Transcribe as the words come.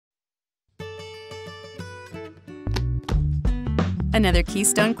Another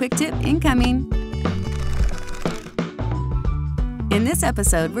Keystone Quick Tip incoming! In this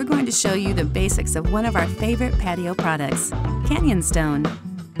episode, we're going to show you the basics of one of our favorite patio products, Canyon Stone.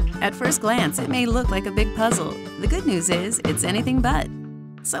 At first glance, it may look like a big puzzle. The good news is, it's anything but.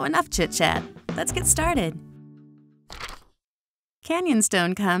 So enough chit-chat. Let's get started. Canyon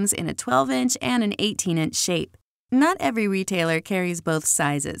Stone comes in a 12-inch and an 18-inch shape. Not every retailer carries both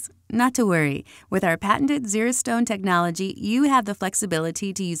sizes. Not to worry, with our patented Zero-Stone technology, you have the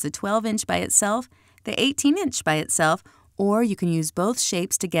flexibility to use the 12-inch by itself, the 18-inch by itself, or you can use both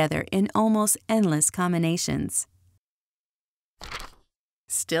shapes together in almost endless combinations.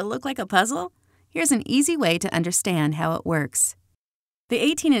 Still look like a puzzle? Here's an easy way to understand how it works. The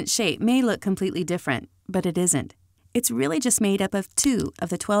 18-inch shape may look completely different, but it isn't. It's really just made up of two of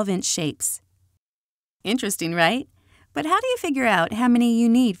the 12-inch shapes. Interesting, right? But how do you figure out how many you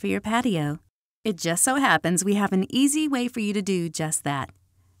need for your patio? It just so happens we have an easy way for you to do just that.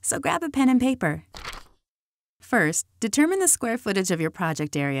 So grab a pen and paper. First, determine the square footage of your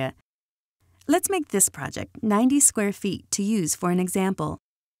project area. Let's make this project 90 square feet to use for an example.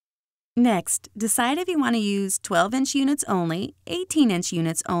 Next, decide if you want to use 12-inch units only, 18-inch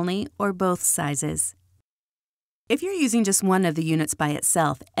units only, or both sizes. If you're using just one of the units by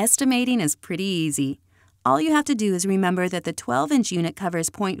itself, estimating is pretty easy. All you have to do is remember that the 12-inch unit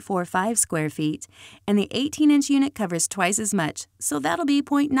covers 0.45 square feet, and the 18-inch unit covers twice as much, so that'll be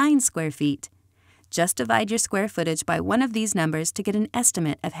 0.9 square feet. Just divide your square footage by one of these numbers to get an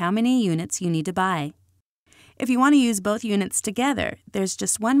estimate of how many units you need to buy. If you want to use both units together, there's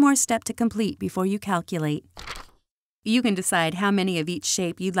just one more step to complete before you calculate. You can decide how many of each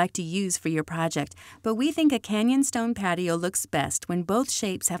shape you'd like to use for your project, but we think a Canyon Stone patio looks best when both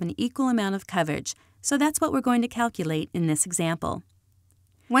shapes have an equal amount of coverage, so that's what we're going to calculate in this example.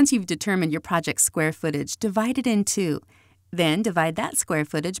 Once you've determined your project's square footage, divide it in two. Then divide that square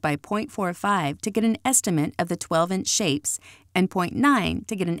footage by 0.45 to get an estimate of the 12-inch shapes and 0.9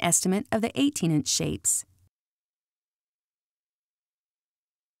 to get an estimate of the 18-inch shapes.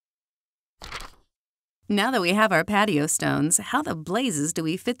 Now that we have our patio stones, how the blazes do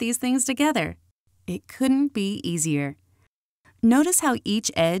we fit these things together? It couldn't be easier. Notice how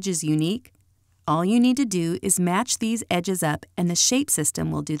each edge is unique? All you need to do is match these edges up and the shape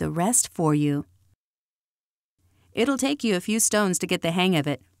system will do the rest for you. It'll take you a few stones to get the hang of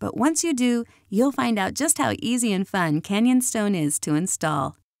it, but once you do, you'll find out just how easy and fun Canyon Stone is to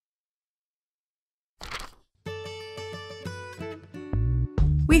install.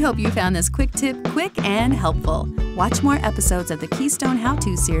 We hope you found this quick tip quick and helpful. Watch more episodes of the Keystone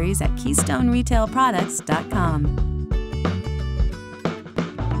How-To series at KeystoneRetailProducts.com.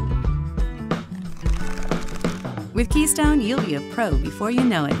 With Keystone, you'll be a pro before you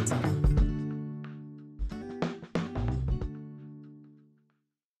know it.